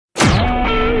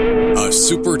a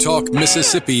Super Talk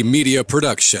Mississippi media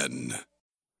production.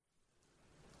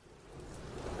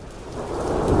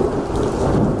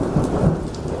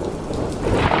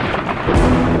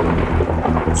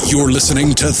 You're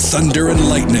listening to Thunder and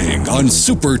Lightning on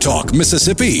Super Talk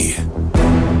Mississippi.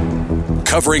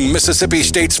 Covering Mississippi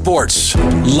State sports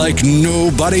like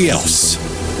nobody else.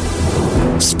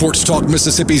 Sports Talk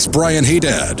Mississippi's Brian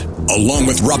Haydad, along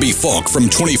with Robbie Falk from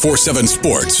 24/7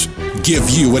 Sports, give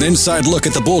you an inside look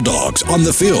at the Bulldogs on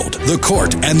the field, the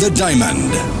court, and the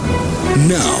diamond.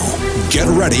 Now, get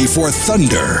ready for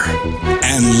Thunder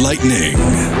and Lightning.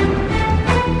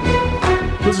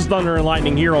 This is Thunder and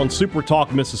Lightning here on Super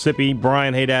Talk Mississippi.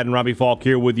 Brian Haydad and Robbie Falk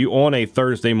here with you on a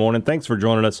Thursday morning. Thanks for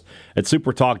joining us at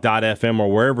supertalk.fm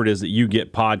or wherever it is that you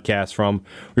get podcasts from.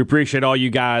 We appreciate all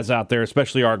you guys out there,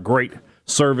 especially our great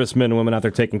servicemen and women out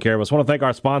there taking care of us. I want to thank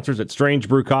our sponsors at Strange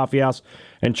Brew Coffee House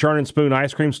and Churn and Spoon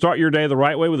Ice Cream. Start your day the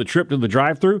right way with a trip to the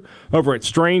drive-thru over at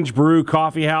Strange Brew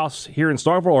Coffee House here in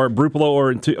Starkville, or at Brupolo,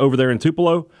 or over there in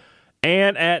Tupelo,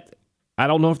 and at, I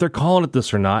don't know if they're calling it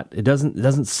this or not. It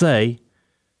doesn't say.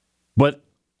 But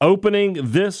opening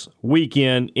this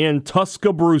weekend in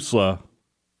Tuscaloosa,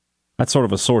 that's sort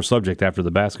of a sore subject after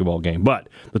the basketball game. But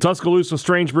the Tuscaloosa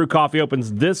Strange Brew Coffee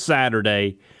opens this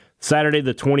Saturday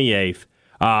the 28th,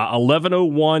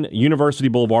 1101 University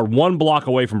Boulevard, 1 block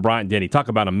away from Bryant-Denny. Talk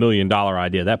about $1 million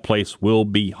idea. That place will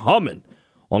be humming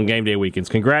on game day weekends.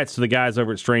 Congrats to the guys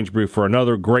over at Strange Brew for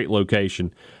another great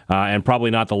location, and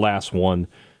probably not the last one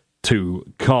to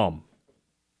come.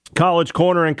 College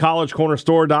Corner and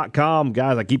collegecornerstore.com.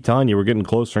 Guys, I keep telling you, we're getting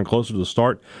closer and closer to the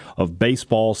start of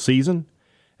baseball season,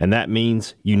 and that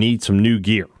means you need some new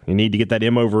gear. You need to get that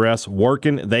M/S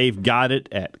working. They've got it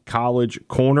at College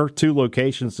Corner, 2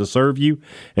 locations to serve you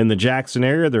in the Jackson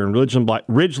area. They're in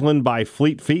Ridgeland by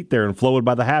Fleet Feet. They're in Flowood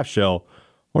by the Half Shell,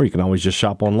 or you can always just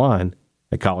shop online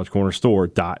at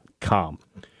collegecornerstore.com.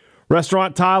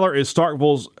 Restaurant Tyler is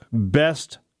Starkville's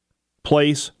best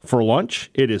place for lunch.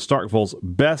 It is Starkville's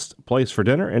best place for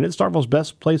dinner, and it's Starkville's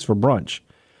best place for brunch.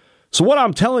 So what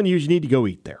I'm telling you is you need to go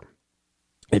eat there.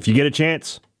 If you get a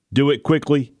chance, do it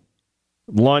quickly.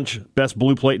 Lunch, best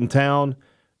blue plate in town,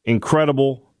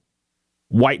 incredible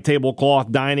white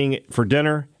tablecloth dining for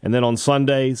dinner, and then on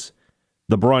Sundays,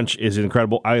 the brunch is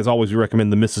incredible. As always, we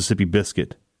recommend the Mississippi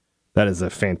Biscuit. That is a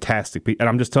fantastic piece. And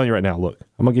I'm just telling you right now, look,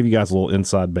 I'm going to give you guys a little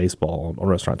inside baseball on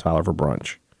Restaurant Tyler for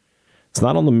brunch. It's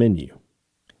not on the menu.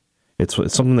 It's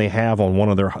something they have on one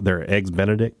of their Eggs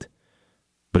Benedict.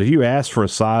 But if you ask for a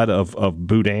side of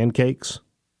boudin cakes,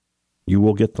 you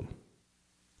will get them.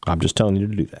 I'm just telling you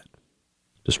to do that.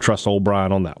 Just trust old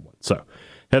Brian on that one. So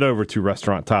head over to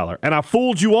Restaurant Tyler. And I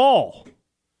fooled you all.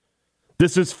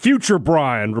 This is Future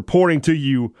Brian reporting to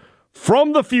you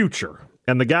from the future.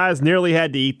 And the guys nearly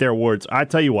had to eat their words. I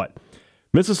tell you what,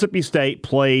 Mississippi State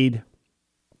played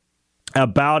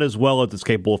about as well as it's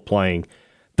capable of playing.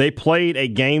 They played a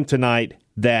game tonight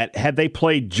that, had they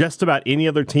played just about any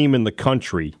other team in the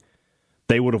country,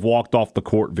 they would have walked off the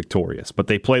court victorious. But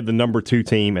they played the number 2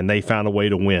 team, and they found a way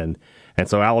to win. And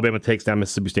so Alabama takes down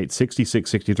Mississippi State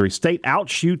 66-63. State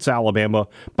outshoots Alabama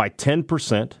by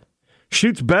 10%.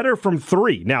 Shoots better from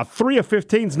 3. Now, 3 of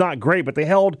 15 is not great, but they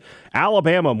held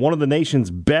Alabama, one of the nation's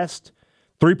best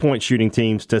three-point shooting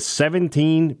teams, to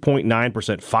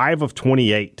 17.9%, 5 of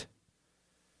 28.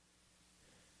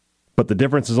 But the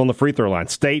difference is on the free throw line.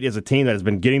 State is a team that has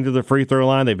been getting to the free throw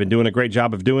line. They've been doing a great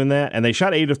job of doing that. And they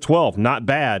shot 8 of 12. Not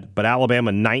bad. But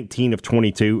Alabama 19 of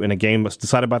 22 in a game that's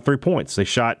decided by 3 points. They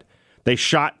shot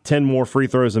 10 more free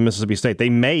throws than Mississippi State. They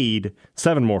made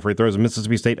 7 more free throws than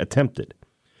Mississippi State attempted.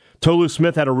 Tolu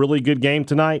Smith had a really good game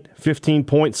tonight. 15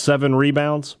 points, 7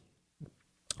 rebounds.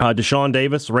 Deshaun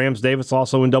Davis, Rams Davis,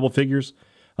 also in double figures.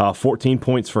 14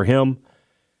 points for him.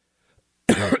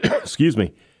 Excuse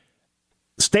me.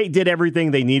 State did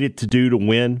everything they needed to do to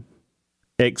win,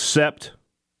 except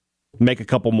make a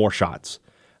couple more shots.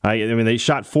 I mean, they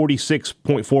shot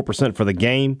 46.4% for the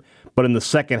game, but in the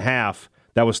second half,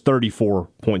 that was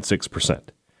 34.6%.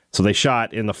 So they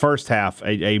shot in the first half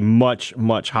a much,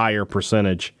 much higher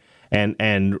percentage,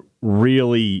 and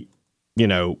really, you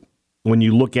know, when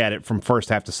you look at it from first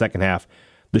half to second half,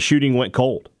 the shooting went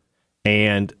cold.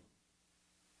 And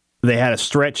they had a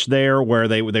stretch there where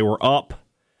they were up,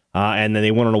 and then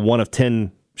they went on a 1 of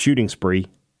 10 shooting spree,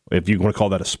 if you want to call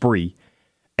that a spree,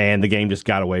 and the game just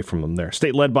got away from them there.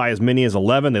 State led by as many as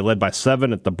 11. They led by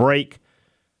 7 at the break.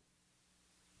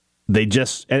 They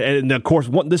just, and of course,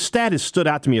 this stat has stood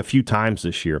out to me a few times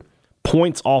this year.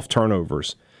 Points off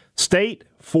turnovers. State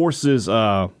forces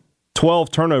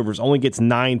 12 turnovers, only gets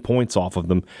 9 points off of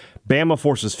them. Bama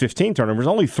forces 15 turnovers,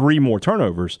 only 3 more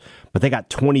turnovers, but they got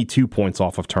 22 points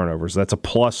off of turnovers. That's a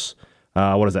plus,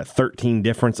 13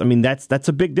 difference? I mean, that's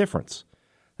a big difference.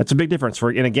 That's a big difference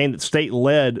in a game that State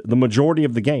led the majority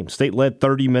of the game. State led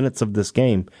 30 minutes of this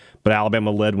game, but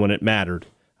Alabama led when it mattered,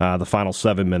 the final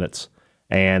 7 minutes,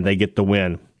 and they get the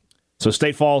win. So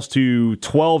State falls to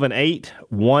 12-8,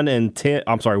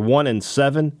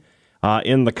 1-7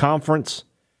 in the conference.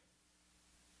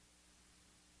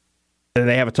 And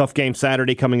they have a tough game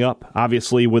Saturday coming up,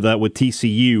 obviously with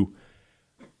TCU.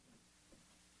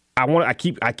 I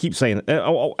keep saying,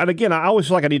 and again, I always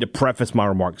feel like I need to preface my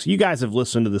remarks. You guys have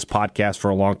listened to this podcast for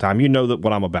a long time. You know that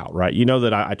what I'm about, right? You know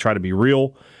that I try to be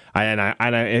real, and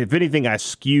if anything, I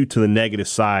skew to the negative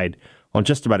side on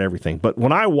just about everything. But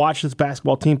when I watch this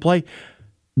basketball team play,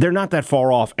 they're not that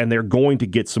far off, and they're going to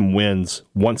get some wins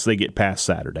once they get past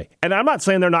Saturday. And I'm not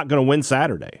saying they're not going to win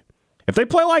Saturday. If they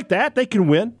play like that, they can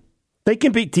win. They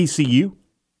can beat TCU.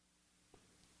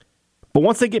 But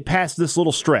once they get past this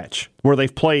little stretch where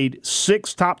they've played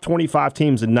 6 top 25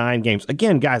 teams in 9 games,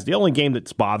 again, guys, the only game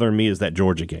that's bothering me is that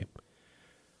Georgia game.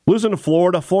 Losing to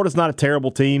Florida, Florida's not a terrible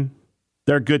team.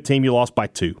 They're a good team. You lost by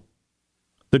 2.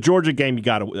 The Georgia game,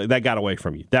 that got away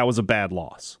from you. That was a bad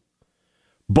loss.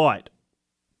 But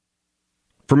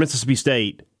for Mississippi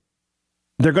State,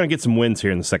 they're going to get some wins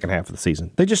here in the second half of the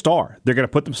season. They just are. They're going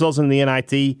to put themselves in the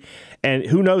NIT, and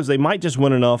who knows, they might just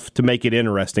win enough to make it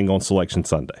interesting on Selection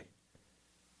Sunday.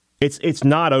 It's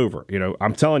not over.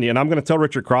 I'm telling you, and I'm going to tell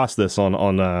Richard Cross this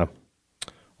on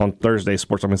Thursday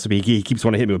Sports on Mississippi. He keeps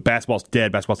wanting to hit me with basketball's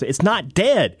dead, basketball's dead. It's not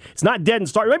dead. It's not dead in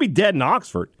Stark. It might be dead in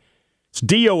Oxford. It's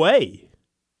DOA.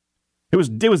 It was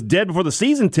dead before the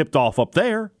season tipped off up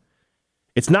there.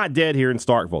 It's not dead here in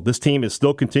Starkville. This team is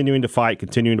still continuing to fight,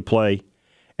 continuing to play,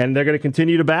 and they're going to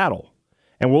continue to battle.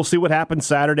 And we'll see what happens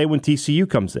Saturday when TCU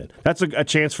comes in. That's a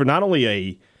chance for not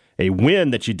only a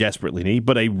win that you desperately need,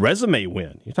 but a resume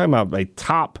win. You're talking about a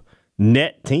top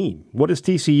net team. What is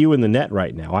TCU in the net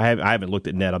right now? I haven't looked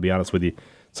at net, I'll be honest with you,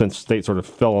 since State sort of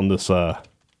fell on this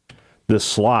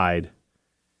slide.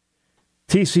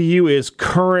 TCU is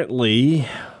currently...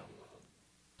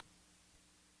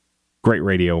 Great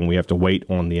radio when we have to wait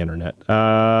on the internet.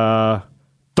 13th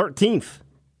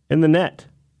in the net.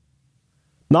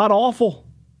 Not awful.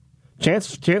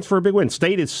 Chance for a big win.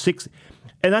 State is 6,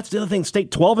 and that's the other thing. State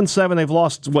 12-7. They've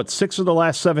lost 6 of the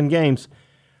last 7 games.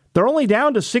 They're only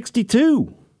down to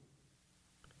 62.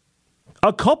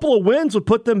 A couple of wins would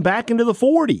put them back into the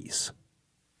 40s.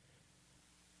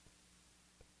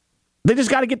 They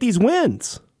just got to get these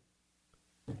wins.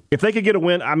 If they could get a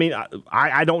win, I mean,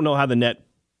 I don't know how the net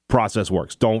process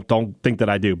works. Don't think that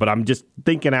I do, but I'm just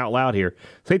thinking out loud here.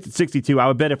 Say it's at 62. I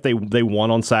would bet if they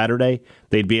won on Saturday,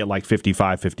 they'd be at like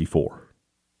 55, 54.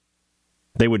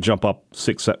 They would jump up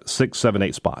 6, 7,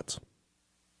 8 spots.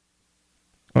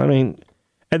 I mean,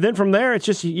 and then from there, it's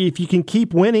just if you can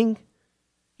keep winning,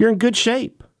 you're in good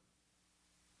shape.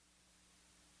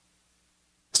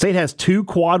 State has 2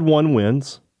 quad 1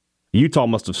 wins. Utah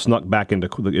must have snuck back into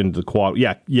the quad.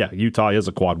 Yeah, Utah is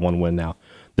a quad 1 win now.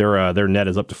 Their net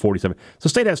is up to 47. So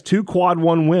State has 2 quad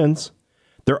 1 wins.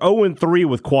 They're 0-3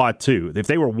 with quad 2. If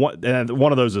they were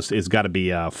one of those is got to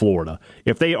be Florida.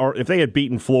 If they had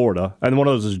beaten Florida, and one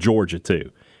of those is Georgia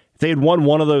too. If they had won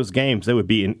one of those games, they would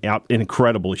be out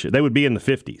incredibly shit. They would be in the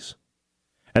 50s.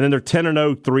 And then they're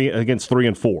 10-0 against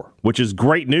 3-4, which is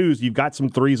great news. You've got some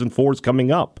 3s and 4s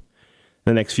coming up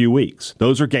in the next few weeks.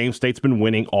 Those are games State's been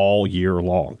winning all year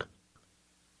long.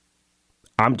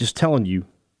 I'm just telling you.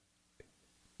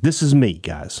 This is me,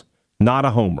 guys, not a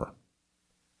homer.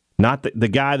 Not the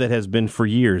guy that has been for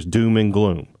years doom and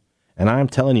gloom. And I'm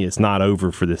telling you, it's not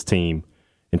over for this team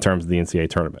in terms of the NCAA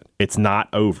tournament. It's not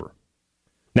over.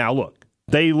 Now, look,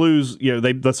 they lose,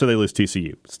 let's say they lose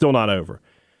TCU. Still not over.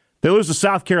 They lose to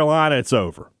South Carolina, it's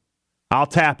over. I'll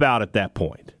tap out at that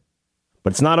point.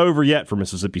 But it's not over yet for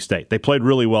Mississippi State. They played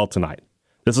really well tonight.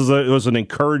 It was an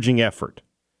encouraging effort.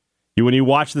 When you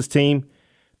watch this team,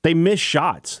 they miss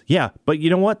shots. Yeah, but you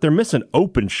know what? They're missing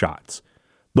open shots.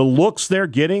 The looks they're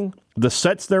getting, the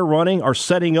sets they're running are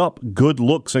setting up good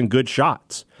looks and good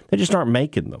shots. They just aren't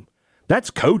making them.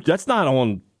 That's not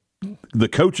on the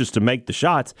coaches to make the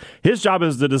shots. His job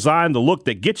is to design the look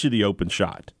that gets you the open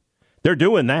shot. They're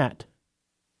doing that.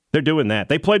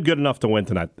 They played good enough to win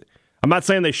tonight. I'm not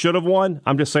saying they should have won.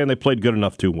 I'm just saying they played good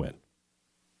enough to win.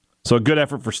 So a good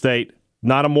effort for State.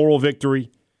 Not a moral victory.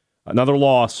 Another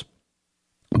loss.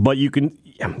 But you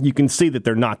can see that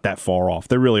they're not that far off.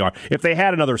 They really are. If they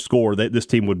had another score, this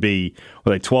team would be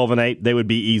 12-8. They would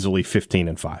be easily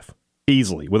 15-5,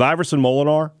 easily. With Iverson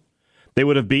Molinar, They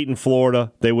would have beaten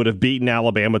Florida. They would have beaten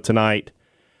Alabama tonight.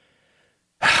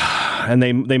 And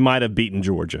they might have beaten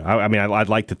Georgia. I mean, I'd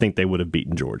like to think they would have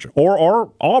beaten Georgia.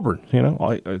 Or Auburn,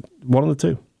 one of the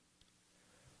two.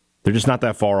 They're just not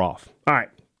that far off. All right.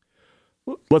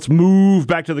 Let's move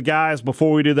back to the guys.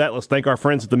 Before we do that, let's thank our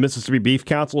friends at the Mississippi Beef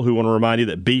Council who want to remind you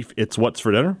that beef, it's what's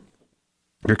for dinner.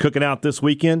 If you're cooking out this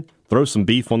weekend, throw some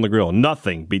beef on the grill.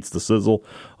 Nothing beats the sizzle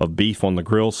of beef on the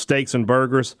grill. Steaks and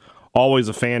burgers, always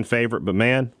a fan favorite, but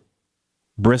man,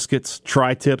 briskets,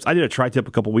 tri-tips. I did a tri-tip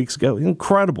a couple weeks ago.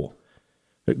 Incredible.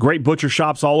 Great butcher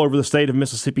shops all over the state of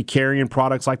Mississippi carrying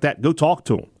products like that. Go talk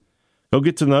to them. Go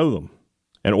get to know them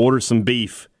and order some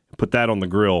beef. Put that on the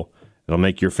grill. It'll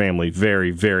make your family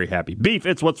very, very happy. Beef,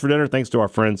 it's what's for dinner, thanks to our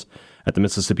friends at the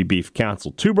Mississippi Beef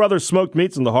Council. Two Brothers Smoked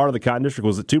Meats in the heart of the Cotton District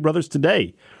was at Two Brothers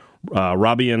today.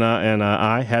 Robbie and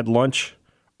I had lunch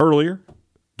earlier.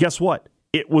 Guess what?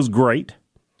 It was great.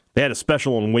 They had a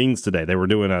special on wings today. They were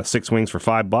doing 6 wings for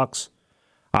 $5.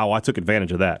 Oh, I took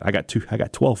advantage of that. I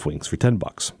got 12 wings for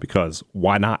 $10 because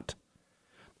why not?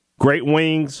 Great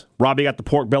wings. Robbie got the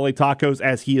pork belly tacos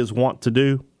as he is wont to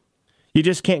do. You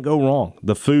just can't go wrong.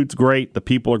 The food's great. The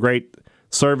people are great.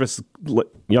 Service,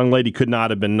 young lady could not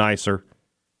have been nicer.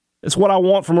 It's what I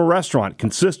want from a restaurant.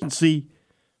 Consistency,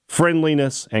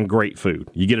 friendliness, and great food.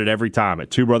 You get it every time at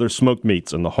Two Brothers Smoked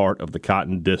Meats in the heart of the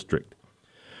Cotton District.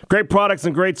 Great products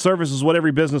and great service is what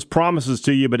every business promises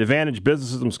to you, but Advantage Business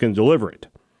Systems can deliver it.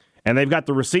 And they've got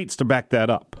the receipts to back that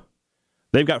up.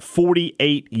 They've got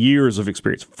 48 years of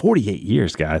experience. 48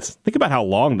 years, guys. Think about how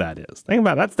long that is. Think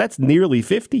about it. That's nearly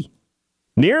 50.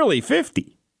 Nearly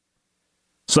 50.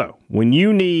 So, when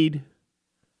you need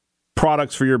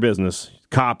products for your business,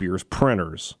 copiers,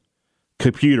 printers,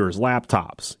 computers,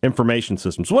 laptops, information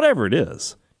systems, whatever it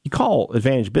is, you call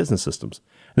Advantage Business Systems.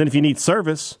 And then if you need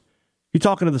service, you're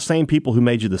talking to the same people who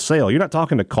made you the sale. You're not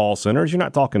talking to call centers. You're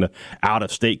not talking to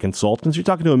out-of-state consultants. You're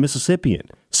talking to a Mississippian.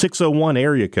 601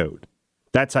 area code.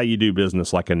 That's how you do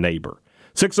business like a neighbor.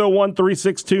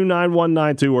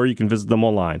 601-362-9192, or you can visit them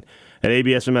online at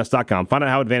absms.com. Find out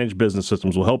how Advantage Business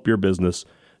Systems will help your business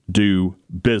do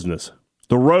business.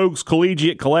 The Rogues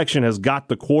Collegiate Collection has got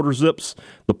the quarter zips,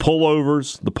 the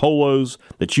pullovers, the polos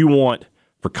that you want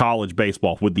for college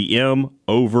baseball with the M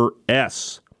over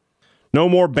S. No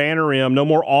more banner M, no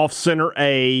more off-center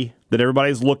A that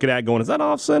everybody's looking at going, is that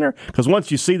off-center? Because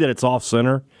once you see that it's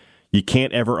off-center, you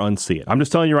can't ever unsee it. I'm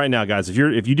just telling you right now, guys, if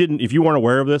you weren't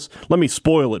aware of this, let me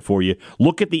spoil it for you.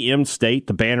 Look at the M state,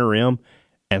 the banner M,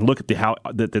 and look at how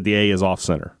the A is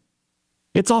off-center.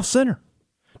 It's off-center.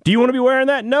 Do you want to be wearing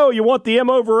that? No, you want the M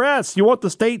over S. You want the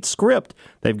state script.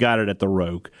 They've got it at the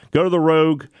Rogue. Go to the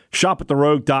Rogue, shop at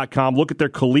therogue.com, look at their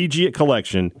collegiate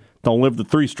collection. Don't live the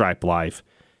three-stripe life.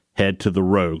 Head to the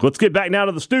Rogue. Let's get back now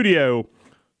to the studio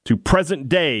to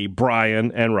present-day Brian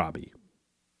and Robbie.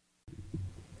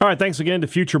 All right, thanks again to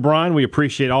future Brian. We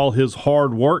appreciate all his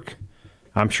hard work.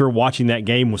 I'm sure watching that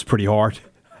game was pretty hard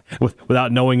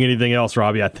without knowing anything else,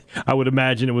 Robbie. I would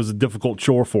imagine it was a difficult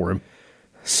chore for him.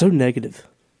 So negative.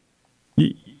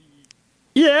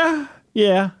 Yeah.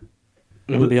 I'm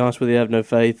going to be honest with you, I have no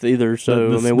faith either.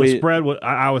 So the spread.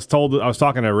 I was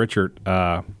talking to Richard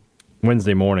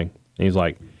Wednesday morning, and he's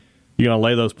like, "You going to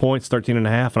lay those points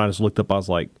 13.5?" And I just looked up. I was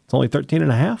like, "It's only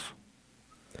 13.5."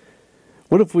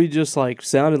 What if we just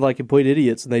sounded like complete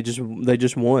idiots and they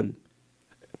just won?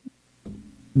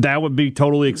 That would be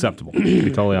totally acceptable. To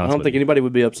be totally honest, I don't think anybody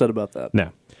would be upset about that.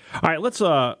 No. All right, let's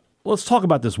talk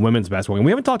about this women's basketball game.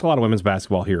 We haven't talked a lot of women's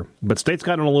basketball here, but State's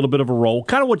gotten on a little bit of a roll.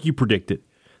 Kind of what you predicted,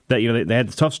 that they had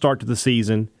a tough start to the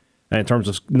season in terms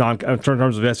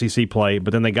of SEC play,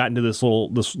 but then they got into this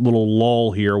little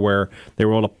lull here where they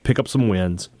were able to pick up some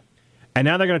wins, and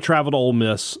now they're going to travel to Ole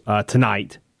Miss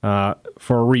tonight for a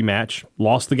rematch.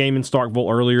 Lost the game in Starkville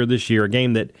earlier this year, a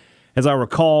game that, as I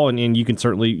recall, and you can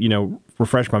certainly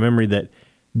refresh my memory, that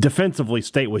defensively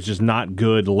State was just not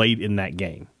good late in that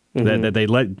game. Mm-hmm. That they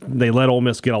let Ole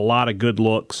Miss get a lot of good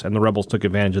looks, and the Rebels took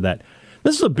advantage of that.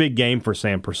 This is a big game for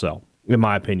Sam Purcell, in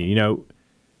my opinion.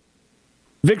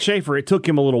 Vic Schaefer, it took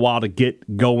him a little while to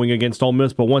get going against Ole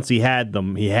Miss, but once he had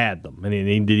them, and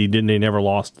he never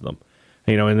lost to them.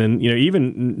 And then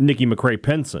even Nikki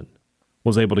McCray-Penson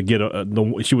was able to get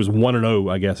she was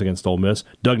 1-0, I guess, against Ole Miss.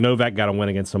 Doug Novak got a win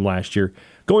against them last year.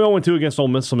 Going 0-2 against Ole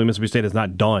Miss, something Mississippi State has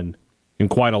not done in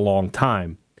quite a long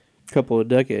time. Couple of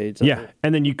decades. Yeah,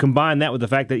 and then you combine that with the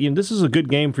fact that this is a good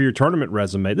game for your tournament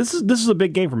resume. This is a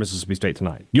big game for Mississippi State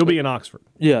tonight. You'll be in Oxford.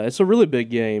 Yeah, it's a really big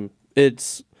game.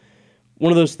 It's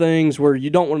one of those things where you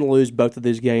don't want to lose both of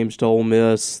these games to Ole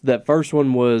Miss. That first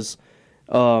one was,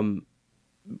 by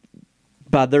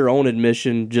their own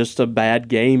admission, just a bad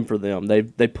game for them.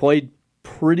 They played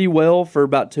pretty well for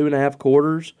about 2.5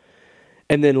 quarters,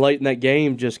 and then late in that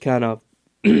game just kind of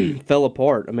fell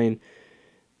apart. I mean,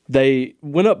 they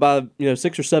went up by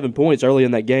 6 or 7 points early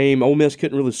in that game. Ole Miss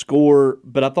couldn't really score,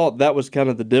 but I thought that was kind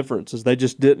of the difference, is they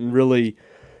just didn't really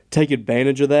take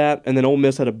advantage of that. And then Ole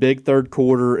Miss had a big third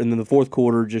quarter, and then the fourth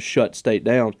quarter just shut State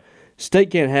down.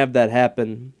 State can't have that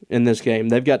happen in this game.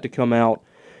 They've got to come out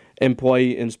and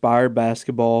play inspired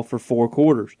basketball for 4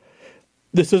 quarters.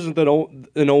 This isn't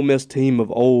an Ole Miss team of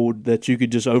old that you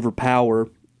could just overpower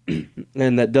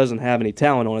and that doesn't have any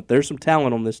talent on it. There's some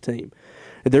talent on this team.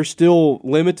 They're still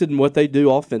limited in what they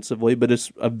do offensively, but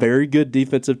it's a very good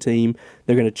defensive team.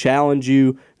 They're going to challenge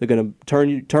you. They're going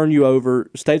to turn you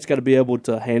over. State's got to be able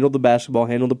to handle the basketball,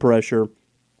 handle the pressure,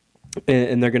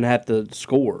 and they're going to have to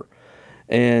score.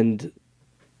 And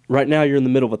right now you're in the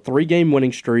middle of a 3-game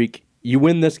winning streak. You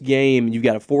win this game, you've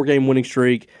got a 4-game winning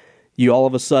streak. You all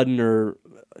of a sudden are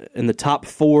in the top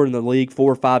 4 in the league,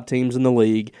 4 or 5 teams in the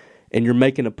league, and you're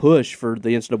making a push for the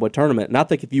NCAA tournament. And I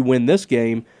think if you win this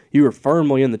game, you are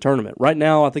firmly in the tournament. Right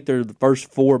now, I think they're the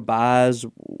first 4 byes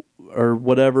or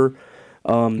whatever.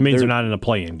 It means they're not in a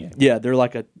play-in game. Yeah, they're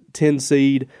like a 10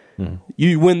 seed. Mm-hmm.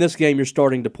 You win this game, you're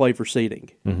starting to play for seeding.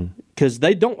 Because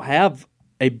they don't have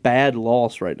a bad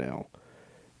loss right now.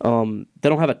 They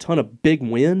don't have a ton of big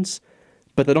wins,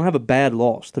 but they don't have a bad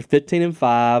loss. They're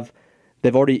 15-5.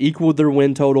 They've already equaled their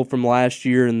win total from last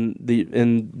year, and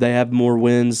they have more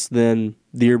wins than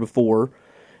the year before.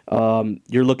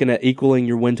 You're looking at equaling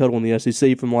your win total in the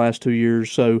SEC from the last 2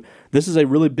 years. So this is a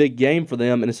really big game for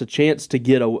them, and it's a chance to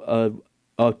get a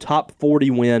top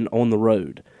 40 win on the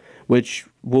road, which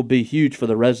will be huge for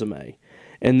the resume.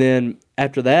 And then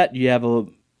after that, you have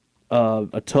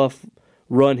a tough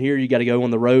run here. You got to go on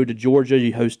the road to Georgia.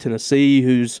 You host Tennessee,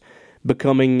 who's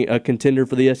becoming a contender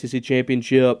for the SEC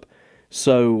championship.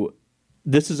 So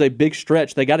this is a big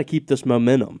stretch. They got to keep this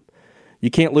momentum. You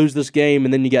can't lose this game,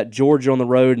 and then you got Georgia on the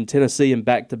road and Tennessee in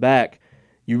back-to-back.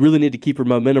 You really need to keep your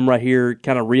momentum right here,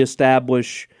 kind of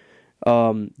reestablish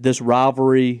this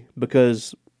rivalry,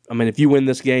 because, I mean, if you win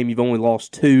this game, you've only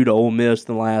lost 2 to Ole Miss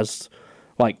in the last,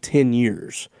 10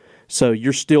 years. So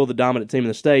you're still the dominant team in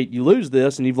the state. You lose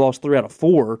this, and you've lost 3 out of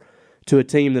 4 to a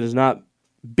team that has not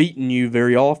beaten you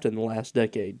very often in the last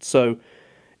decade. So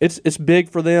it's big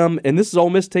for them, and this is Ole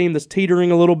Miss team that's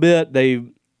teetering a little bit. They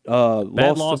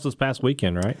lost this past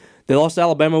weekend, right? They lost to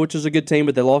Alabama, which is a good team,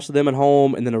 but they lost to them at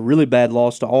home, and then a really bad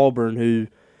loss to Auburn, who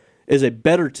is a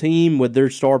better team with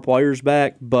their star players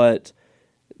back, but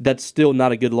that's still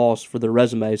not a good loss for their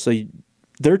resume. So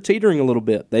they're teetering a little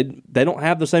bit. They don't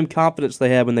have the same confidence they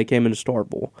had when they came into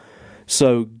Starkville.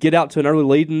 So get out to an early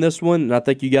lead in this one, and I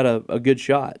think you got a good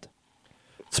shot.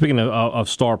 Speaking of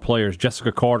star players,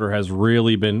 Jessica Carter has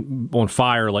really been on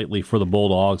fire lately for the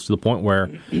Bulldogs, to the point where,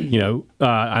 and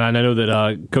I know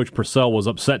that Coach Purcell was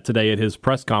upset today at his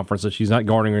press conference that she's not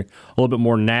garnering a little bit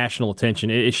more national attention.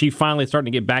 Is she finally starting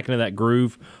to get back into that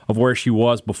groove of where she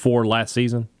was before last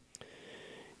season?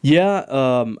 Yeah,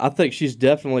 I think she's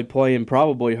definitely playing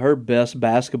probably her best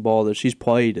basketball that she's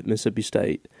played at Mississippi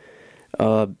State.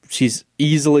 She's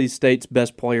easily State's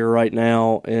best player right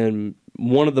now, and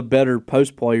one of the better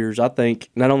post players, I think,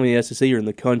 not only in the SEC or in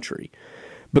the country,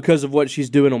 because of what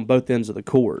she's doing on both ends of the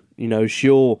court.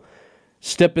 She'll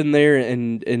step in there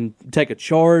and take a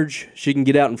charge. She can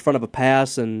get out in front of a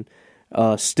pass and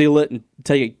steal it and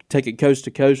take it coast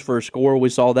to coast for a score. We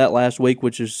saw that last week,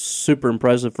 which is super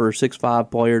impressive for a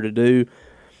 6'5" player to do.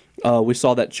 We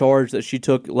saw that charge that she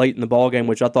took late in the ballgame,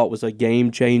 which I thought was a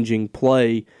game-changing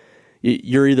play.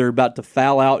 You're either about to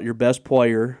foul out your best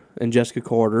player, and Jessica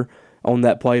Carter, on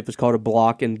that play if it's called a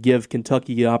block, and give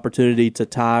Kentucky an opportunity to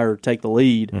tie or take the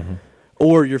lead,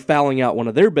 or you're fouling out one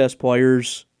of their best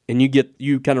players, and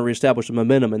you kind of reestablish the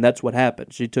momentum, and that's what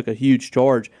happened. She took a huge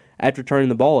charge after turning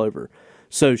the ball over.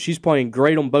 So she's playing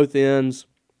great on both ends.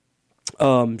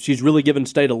 She's really given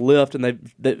State a lift,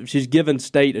 and she's given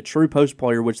State a true post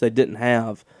player, which they didn't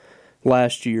have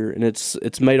last year, and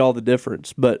it's made all the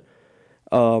difference. But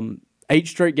 8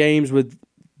 straight games with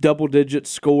double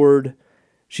digits scored.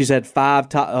 She's had 5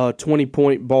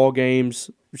 20-point ball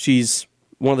games. She's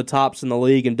one of the tops in the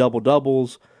league in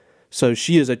double-doubles. So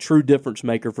she is a true difference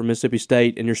maker for Mississippi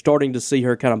State, and you're starting to see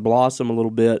her kind of blossom a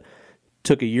little bit.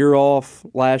 Took a year off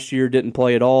last year, didn't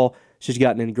play at all. She's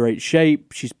gotten in great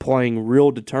shape. She's playing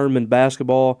real determined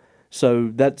basketball.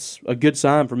 So that's a good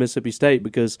sign for Mississippi State,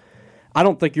 because I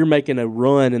don't think you're making a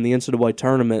run in the NCAA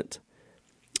tournament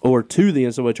or to the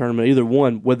NCAA tournament, either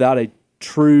one, without a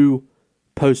true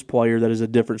post player that is a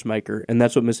difference maker, and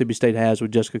that's what Mississippi State has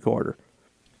with Jessica Carter.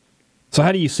 So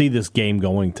how do you see this game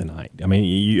going tonight? I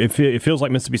mean, it feels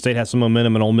like Mississippi State has some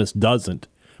momentum and Ole Miss doesn't,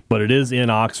 but it is in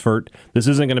Oxford. This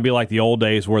isn't going to be like the old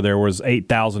days where there was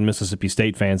 8,000 Mississippi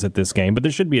State fans at this game, but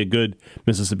there should be a good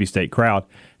Mississippi State crowd.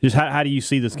 Just how do you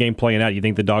see this game playing out? You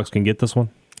think the Dogs can get this one?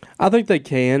 I think they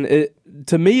can.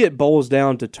 To me, it boils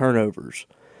down to turnovers.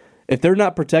 If they're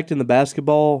not protecting the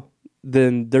basketball,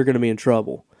 then they're going to be in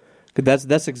trouble.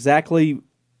 That's exactly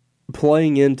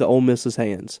playing into Ole Miss's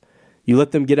hands. You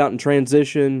let them get out in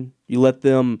transition. You let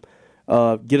them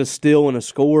get a steal and a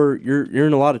score. You're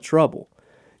in a lot of trouble.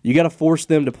 You got to force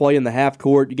them to play in the half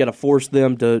court. You got to force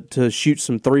them to shoot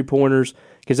some 3-pointers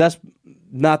because that's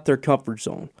not their comfort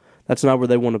zone. That's not where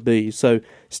they want to be. So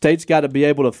State's got to be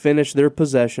able to finish their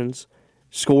possessions,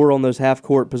 score on those half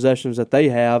court possessions that they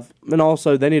have, and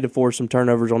also they need to force some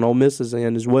turnovers on Ole Miss's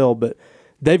end as well. But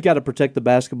they've got to protect the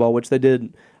basketball, which they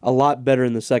did a lot better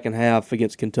in the second half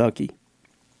against Kentucky.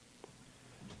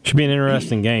 Should be an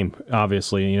interesting game,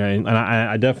 obviously, and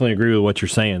I definitely agree with what you're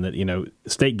saying that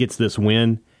State gets this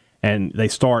win and they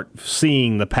start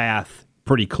seeing the path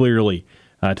pretty clearly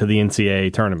to the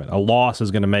NCAA tournament. A loss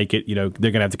is going to make it. They're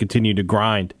going to have to continue to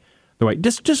grind the way.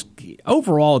 Just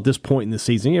overall at this point in the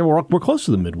season, we're close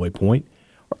to the midway point.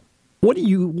 What are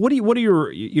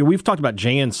your? We've talked about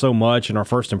Jan so much and our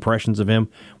first impressions of him.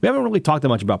 We haven't really talked that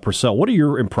much about Purcell. What are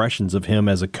your impressions of him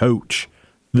as a coach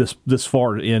this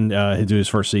far into his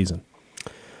first season?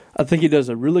 I think he does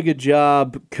a really good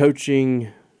job coaching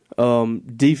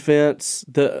defense.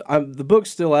 The book's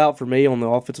still out for me on the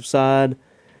offensive side.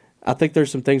 I think there's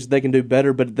some things that they can do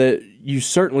better, but you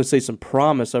certainly see some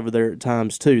promise over there at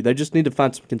times too. They just need to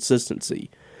find some consistency.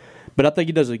 But I think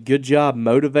he does a good job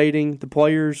motivating the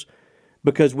players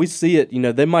because we see it.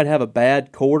 They might have a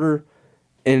bad quarter,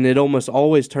 and it almost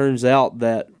always turns out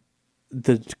that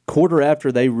the quarter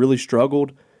after they really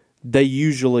struggled, they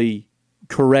usually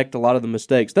correct a lot of the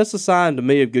mistakes. That's a sign to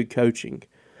me of good coaching.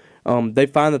 They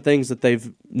find the things that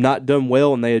they've not done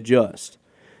well and they adjust.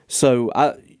 So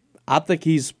I think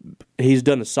he's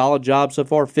done a solid job so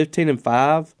far.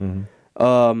 15-5.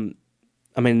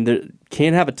 Mm-hmm.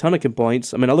 Can't have a ton of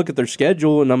complaints. I look at their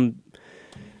schedule and I'm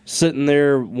sitting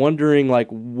there wondering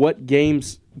what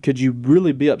games could you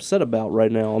really be upset about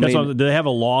right now? Do they have a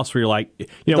loss where you're like,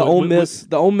 the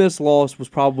Ole Miss loss was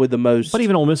probably the most. But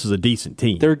even Ole Miss is a decent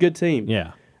team. They're a good team.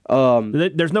 Yeah.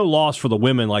 There's no loss for the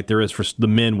women like there is for the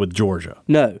men with Georgia.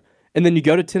 No. And then you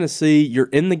go to Tennessee. You're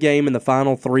in the game in the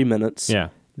final 3 minutes. Yeah.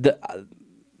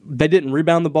 They didn't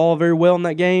rebound the ball very well in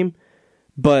that game,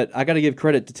 but I got to give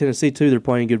credit to Tennessee too. They're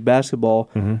playing good basketball.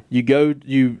 Mm-hmm.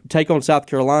 You take on South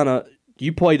Carolina.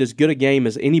 You played as good a game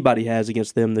as anybody has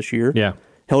against them this year. Yeah.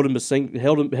 Held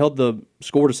the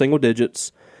score to single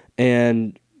digits,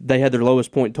 and they had their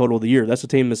lowest point total of the year. That's a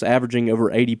team that's averaging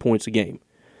over 80 points a game,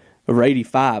 over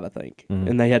 85, I think,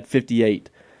 and they had 58.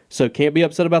 So can't be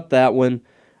upset about that one.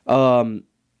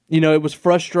 It was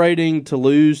frustrating to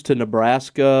lose to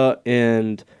Nebraska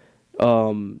and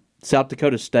South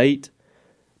Dakota State,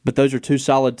 but those are two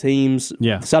solid teams.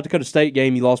 Yeah. The South Dakota State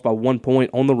game, you lost by 1 point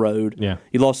on the road. Yeah.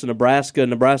 You lost to Nebraska.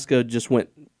 Nebraska just went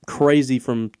crazy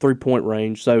from 3-point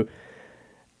range. So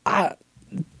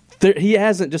he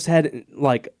hasn't just had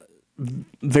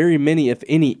very many, if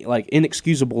any,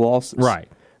 inexcusable losses. Right.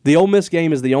 The Ole Miss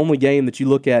game is the only game that you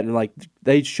look at and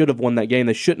they should have won that game.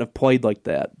 They shouldn't have played like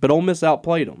that. But Ole Miss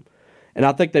outplayed them. And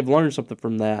I think they've learned something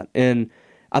from that. And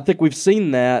I think we've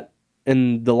seen that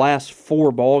in the last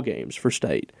 4 ball games for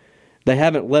State. They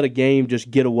haven't let a game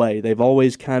just get away. They've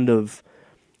always kind of,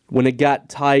 when it got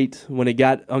tight, when it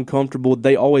got uncomfortable,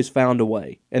 they always found a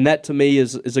way. And that, to me,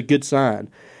 is a good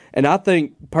sign. And I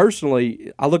think,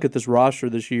 personally, I look at this roster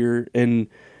this year, and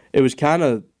it was kind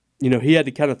of, he had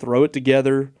to kind of throw it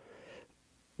together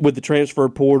with the transfer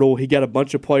portal. He got a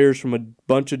bunch of players from a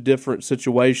bunch of different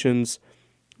situations.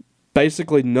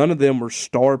 Basically, none of them were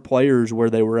star players where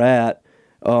they were at.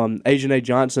 Ajahnay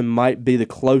Johnson might be the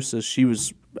closest. She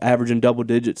was averaging double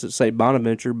digits at St.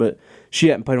 Bonaventure, but she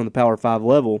hadn't played on the Power 5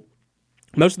 level.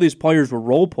 Most of these players were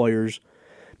role players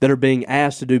that are being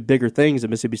asked to do bigger things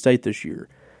at Mississippi State this year.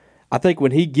 I think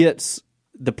when he gets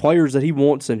the players that he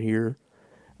wants in here,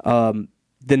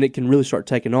 then it can really start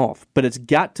taking off. But it's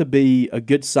got to be a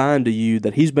good sign to you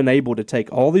that he's been able to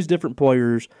take all these different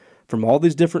players from all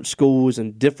these different schools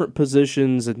and different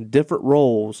positions and different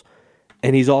roles,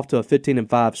 and he's off to a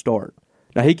 15-5 start.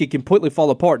 Now, he could completely fall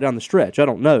apart down the stretch. I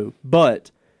don't know.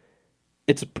 But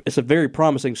it's a very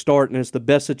promising start, and it's the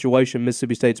best situation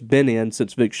Mississippi State's been in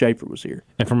since Vic Schaefer was here.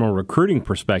 And from a recruiting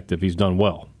perspective, he's done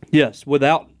well. Yes,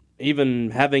 without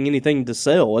even having anything to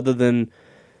sell other than,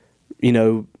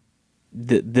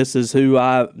 this is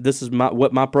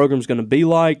what my program's going to be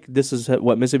like. This is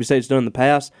what Mississippi State's done in the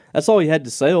past. That's all he had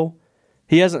to sell.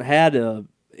 He hasn't had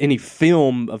any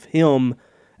film of him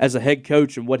as a head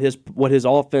coach and what his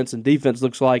offense and defense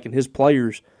looks like and his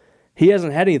players. He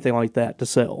hasn't had anything like that to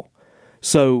sell.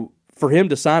 So for him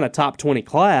to sign a top 20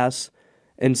 class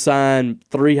and sign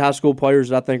 3 high school players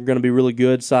that I think are going to be really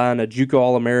good, sign a JUCO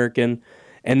All-American,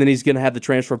 and then he's going to have the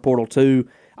transfer portal too.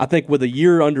 I think with a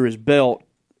year under his belt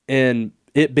and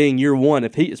it being year one,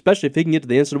 especially if he can get to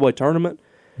the NCAA tournament,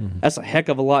 that's a heck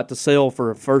of a lot to sell for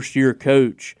a first-year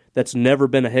coach that's never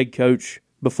been a head coach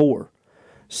before.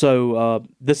 So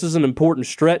this is an important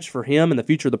stretch for him in the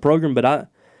future of the program, but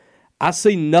I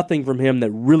see nothing from him that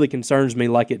really concerns me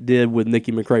like it did with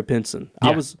Nikki McCray-Penson.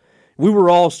 Yeah. We were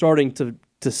all starting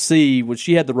to see when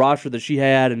she had the roster that she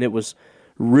had, and it was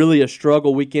really a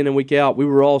struggle week in and week out. We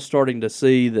were all starting to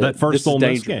see that first this is Ole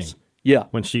Miss dangerous. game. Yeah,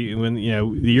 when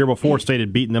the year before State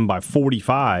had beaten them by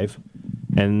 45,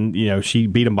 and she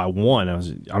beat them by 1.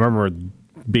 I remember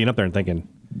being up there and thinking,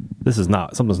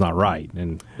 something's not right.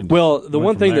 And the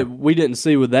one thing that we didn't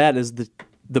see with that is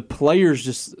the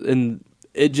players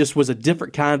it just was a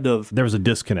different kind of. There was a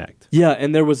disconnect. Yeah,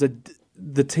 and there was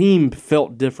the team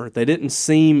felt different. They didn't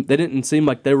seem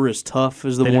like they were as tough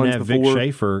as the they ones didn't have before.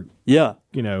 Vic Schaefer,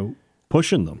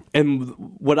 pushing them. And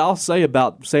what I'll say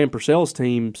about Sam Purcell's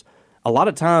teams, a lot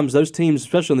of times those teams,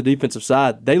 especially on the defensive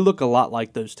side, they look a lot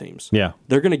like those teams. Yeah.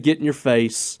 They're going to get in your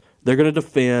face. They're going to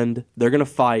defend. They're going to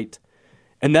fight.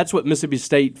 And that's what Mississippi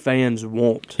State fans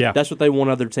want. Yeah. That's what they want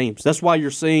other teams. That's why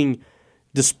you're seeing,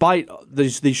 despite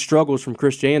these struggles from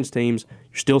Chris Jan's teams,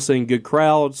 you're still seeing good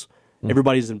crowds.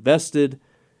 Everybody's invested.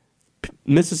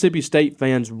 Mississippi State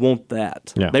fans want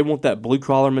that. Yeah. They want that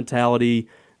blue-collar mentality,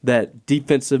 that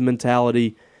defensive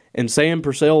mentality. And Sam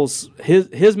Purcell's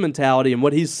his mentality and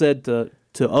what he's said to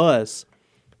us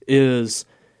is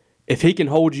if he can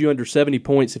hold you under 70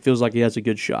 points, it feels like he has a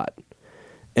good shot.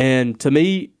 And to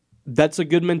me, that's a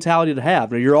good mentality to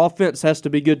have. Now, your offense has to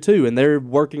be good too, and they're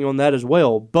working on that as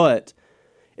well. But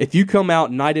if you come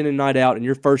out night in and night out and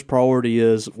your first priority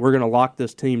is we're going to lock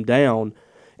this team down,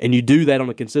 and you do that on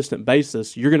a consistent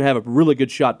basis, you're going to have a really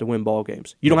good shot to win ball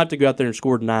games. You don't have to go out there and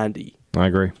score 90. I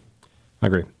agree.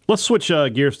 Let's switch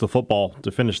gears to football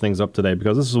to finish things up today,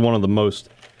 because this is one of the most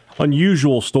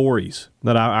unusual stories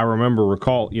that I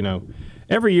recall.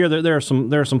 Every year there are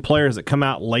some players that come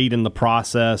out late in the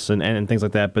process and things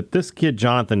like that. But this kid,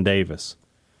 Jonathan Davis,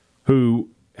 who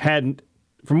had,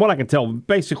 from what I can tell,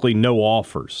 basically no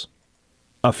offers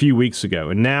a few weeks ago,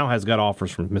 and now has got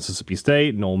offers from Mississippi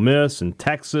State and Ole Miss and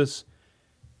Texas.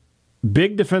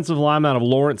 Big defensive lineman out of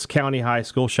Lawrence County High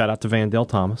School. Shout out to Vandale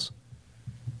Thomas.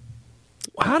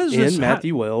 How does this? And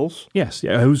Matthew Wells. Yes,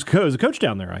 yeah, who's a coach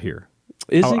down there, I hear.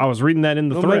 Is he? I was reading that in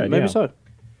the thread. Maybe so.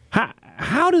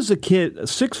 How does a kid, a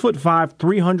 6'5",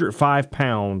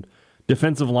 305-pound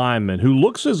defensive lineman who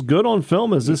looks as good on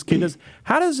film as this kid is,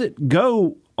 how does it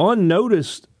go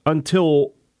unnoticed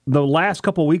until the last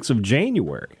couple weeks of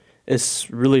January?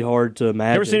 It's really hard to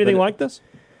imagine. Ever seen anything like this?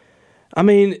 I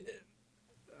mean,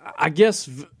 I guess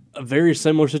a very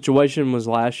similar situation was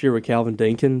last year with Calvin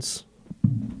Dinkins.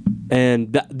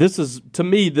 And this is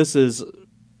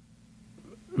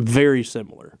very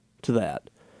similar to that.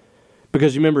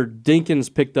 Because you remember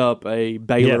Dinkins picked up a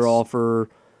Baylor offer,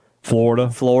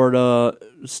 Florida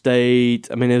State.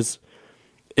 I mean,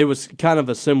 it was kind of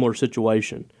a similar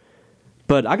situation.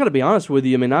 But I got to be honest with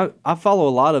you. I mean, I follow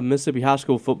a lot of Mississippi high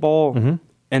school football,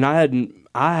 and I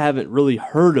haven't really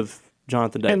heard of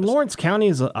Jonathan Davis. And Lawrence County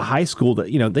is a high school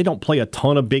that they don't play a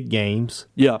ton of big games.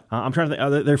 Yeah, I'm trying to think. Are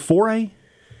they 4A?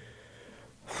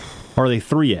 Or are they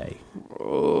 3A?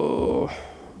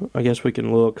 I guess we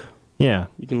can look. Yeah,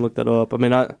 you can look that up. I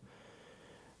mean,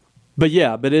 but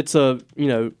it's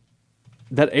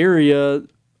that area.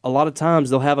 A lot of times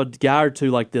they'll have a guy or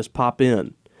two like this pop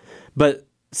in, but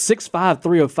 6'5",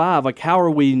 305. Like, how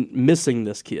are we missing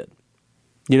this kid?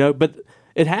 But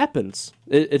it happens.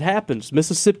 It happens.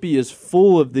 Mississippi is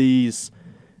full of these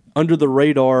under the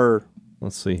radar.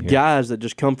 Let's see here. Guys that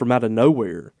just come from out of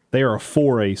nowhere. They are a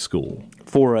 4A school.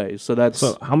 4A.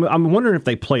 So I'm wondering if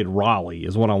they played Raleigh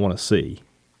is what I want to see.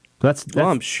 That's well,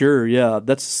 I'm sure. Yeah,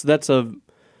 that's a.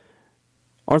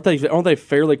 Aren't they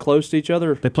fairly close to each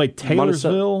other? They played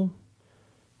Taylorsville.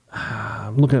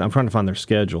 I'm trying to find their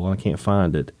schedule and I can't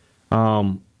find it.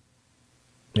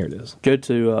 Here it is. Go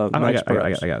to. I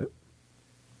got it.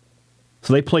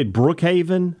 So they played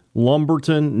Brookhaven,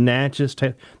 Lumberton, Natchez.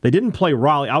 They didn't play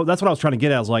Raleigh. That's what I was trying to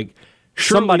get at. I was like,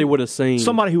 somebody would have seen.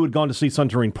 Somebody who had gone to see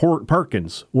Suntarine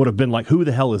Perkins would have been like, who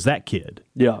the hell is that kid?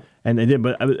 Yeah. And they did,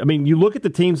 but I mean, you look at the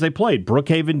teams they played.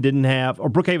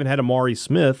 Brookhaven had Amari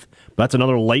Smith, but that's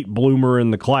another late bloomer in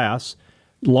the class.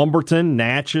 Lumberton,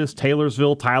 Natchez,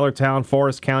 Taylorsville, Tylertown,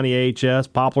 Forest County AHS,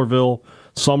 Poplarville,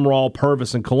 Sumrall,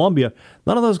 Purvis, and Columbia.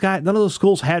 None of those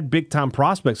schools had big-time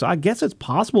prospects. So I guess it's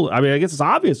possible. I mean, I guess it's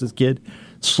obvious this kid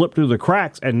slipped through the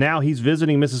cracks, and now he's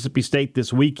visiting Mississippi State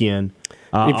this weekend.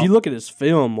 If you look at his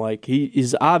film, like, he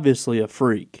is obviously a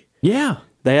freak. Yeah.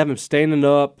 They have him standing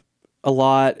up a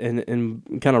lot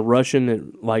and kind of rushing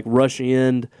and like rush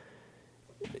in.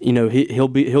 You know, he'll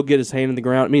get his hand in the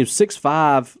ground. I mean,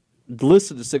 6'5",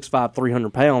 listed at 6'5",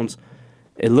 300 pounds.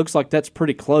 It looks like that's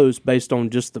pretty close based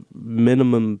on just the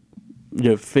minimum,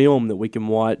 film that we can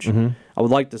watch. Mm-hmm. I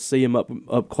would like to see him up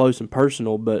close and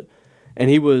personal, and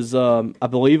he was, I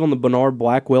believe, on the Bernard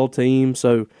Blackwell team.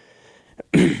 So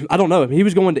I don't know. He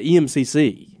was going to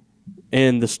EMCC,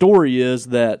 and the story is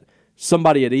that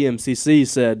somebody at EMCC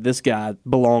said this guy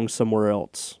belongs somewhere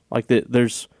else. Like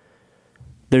there's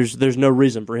no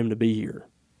reason for him to be here.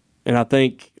 And I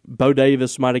think Bo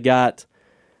Davis might have got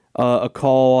a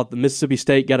call. The Mississippi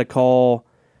State got a call.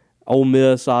 Ole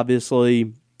Miss,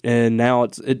 obviously, and now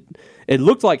it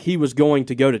looked like he was going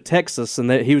to go to Texas and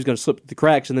that he was going to slip through the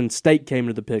cracks. And then State came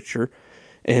into the picture,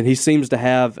 and he seems to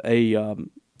have a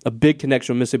big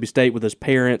connection with Mississippi State with his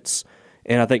parents,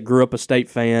 and I think grew up a State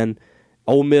fan.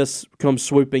 Ole Miss comes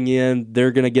swooping in.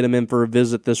 They're going to get him in for a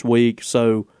visit this week.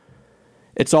 So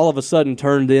it's all of a sudden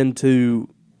turned into,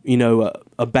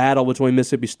 a battle between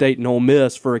Mississippi State and Ole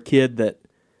Miss for a kid that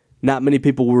not many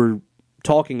people were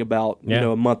talking about,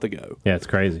 a month ago. Yeah, it's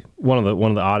crazy. One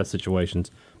of the oddest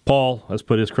situations. Paul has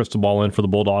put his crystal ball in for the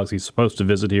Bulldogs. He's supposed to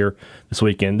visit here this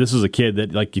weekend. This is a kid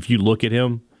that, like, if you look at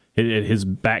him, his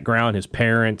background, his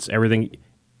parents, everything,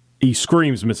 he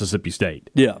screams Mississippi State.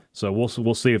 Yeah. So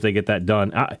we'll see if they get that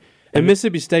done. And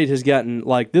Mississippi State has gotten,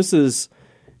 like, this is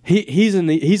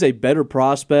he's a better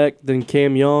prospect than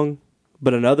Cam Young,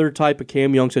 but another type of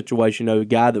Cam Young situation, a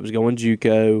guy that was going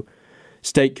JUCO.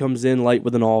 State comes in late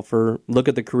with an offer. Look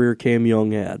at the career Cam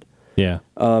Young had. Yeah.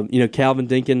 Calvin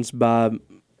Dinkins, by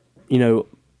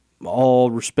all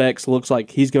respects, looks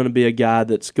like he's going to be a guy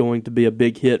that's going to be a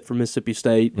big hit for Mississippi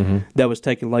State. Mm-hmm. That was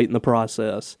taken late in the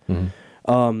process.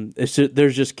 Mm-hmm.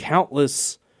 There's just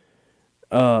countless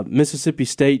Mississippi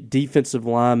State defensive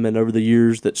linemen over the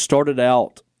years that started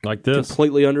out like this,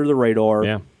 completely under the radar.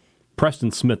 Yeah.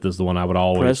 Preston Smith is the one I would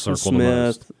always circle the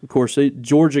most. Of course,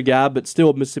 Georgia guy, but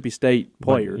still a Mississippi State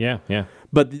player. Yeah.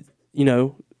 But,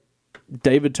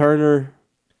 David Turner,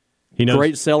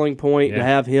 great selling point to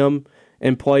have him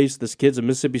in place. This kid's a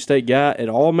Mississippi State guy. It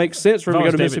all makes sense for him to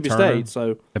go to Mississippi State.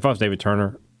 So if I was David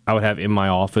Turner, I would have in my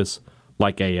office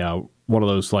like a one of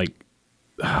those, like,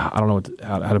 I don't know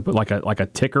how to put, like a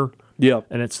ticker. Yeah.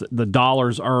 And it's the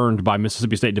dollars earned by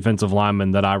Mississippi State defensive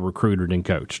linemen that I recruited and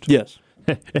coached. Yes.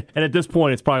 And at this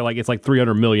point, it's probably like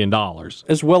 $300 million.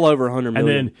 It's well over $100 million. And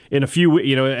then in a few,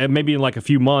 maybe in like a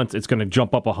few months, it's going to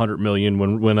jump up $100 million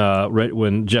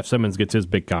when Jeff Simmons gets his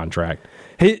big contract.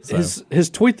 His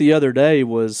tweet the other day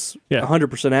was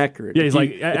 100% accurate. Yeah, he's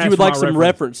if you would like some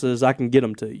references, I can get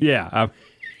them to you. Yeah.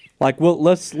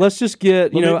 Let's just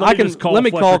get let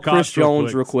me call Chris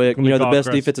Jones real quick. The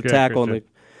best defensive tackle in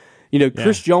the.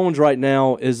 Chris Jones right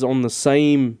now is on the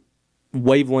same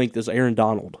wavelength as Aaron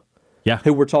Donald. Yeah,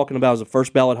 who we're talking about as a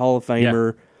first ballot Hall of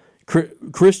Famer. Yeah.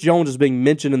 Chris Jones is being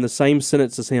mentioned in the same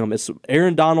sentence as him. It's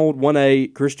Aaron Donald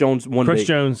 1A, Chris Jones 1B. Chris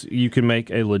Jones, you can make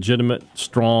a legitimate,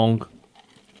 strong,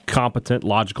 competent,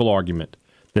 logical argument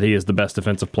that he is the best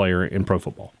defensive player in pro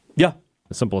football. Yeah,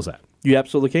 as simple as that. You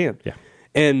absolutely can. Yeah,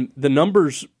 and the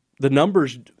numbers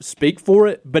speak for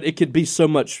it, but it could be so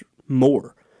much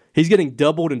more. He's getting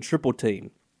doubled and triple teamed.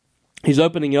 He's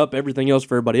opening up everything else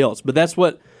for everybody else. But that's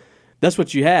what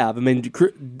you have. I mean,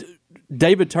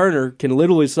 David Turner can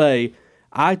literally say,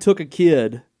 I took a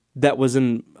kid that was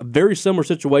in a very similar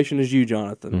situation as you,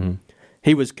 Jonathan. Mm-hmm.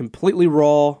 He was completely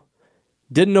raw,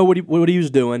 didn't know what he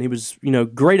was doing. He was,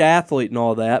 great athlete and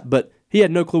all that, but he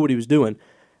had no clue what he was doing.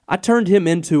 I turned him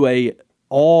into a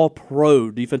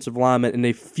all-pro defensive lineman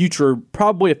and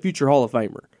probably a future Hall of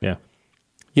Famer.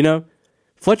 Yeah.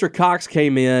 Fletcher Cox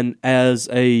came in as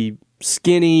a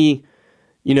skinny,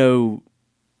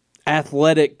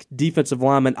 athletic defensive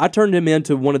lineman. I turned him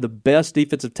into one of the best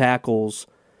defensive tackles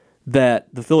that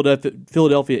the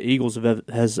Philadelphia Eagles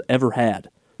has ever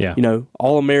had. Yeah.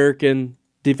 All-American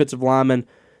defensive lineman,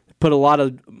 put a lot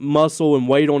of muscle and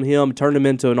weight on him, turned him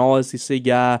into an all-SEC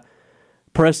guy.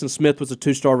 Preston Smith was a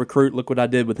 2-star recruit. Look what I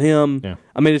did with him. Yeah.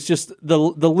 I mean, it's just the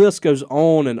list goes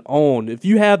on and on. If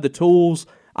you have the tools,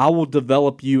 I will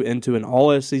develop you into an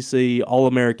all-SEC,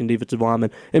 all-American defensive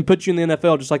lineman and put you in the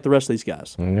NFL just like the rest of these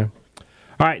guys. Okay.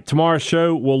 All right, tomorrow's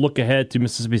show, we'll look ahead to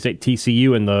Mississippi State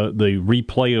TCU and the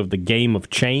replay of the game of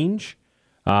change.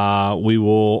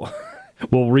 We'll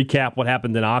recap what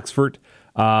happened in Oxford.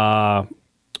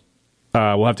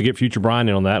 We'll have to get future Brian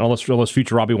in on that, unless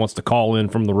future Robbie wants to call in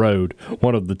from the road,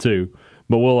 one of the two.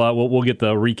 But we'll get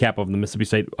the recap of the Mississippi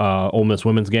State Ole Miss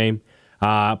women's game.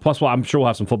 Plus, I'm sure we'll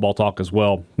have some football talk as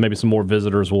well. Maybe some more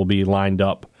visitors will be lined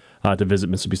up to visit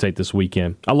Mississippi State this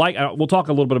weekend. We'll talk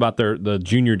a little bit about the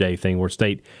Junior Day thing, where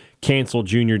State canceled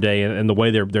Junior Day and the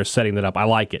way they're setting that up. I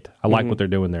like it. I like what they're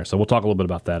doing there. So we'll talk a little bit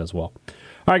about that as well.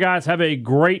 All right, guys, have a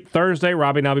great Thursday.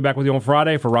 Robbie and I'll be back with you on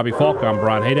Friday. For Robbie Falk, I'm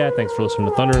Brian Haydad. Thanks for listening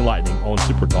to Thunder and Lightning on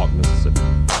Super Talk Mississippi.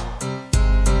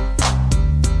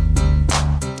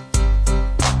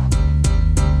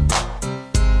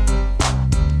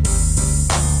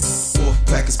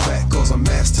 Wolfpack is back, cause I'm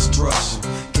mass destruction.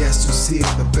 Guess who's here?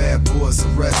 The bad boys are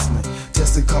wrestling.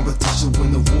 Testing competition,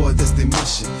 win the war, that's their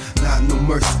mission. Not no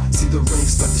mercy, see the ring,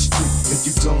 start the street. If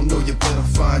you don't know, you better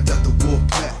find out the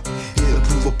Wolfpack. Here to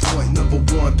prove a point, number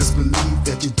one, best believe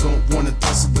that you don't want to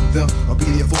tussle with them or be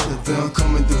there for them.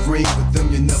 Come in the ring with them,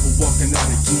 you're never walking out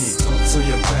again. So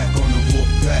you're back on the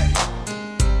Wolfpack.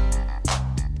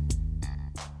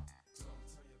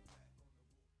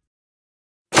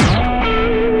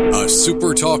 A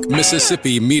Super Talk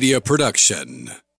Mississippi media production.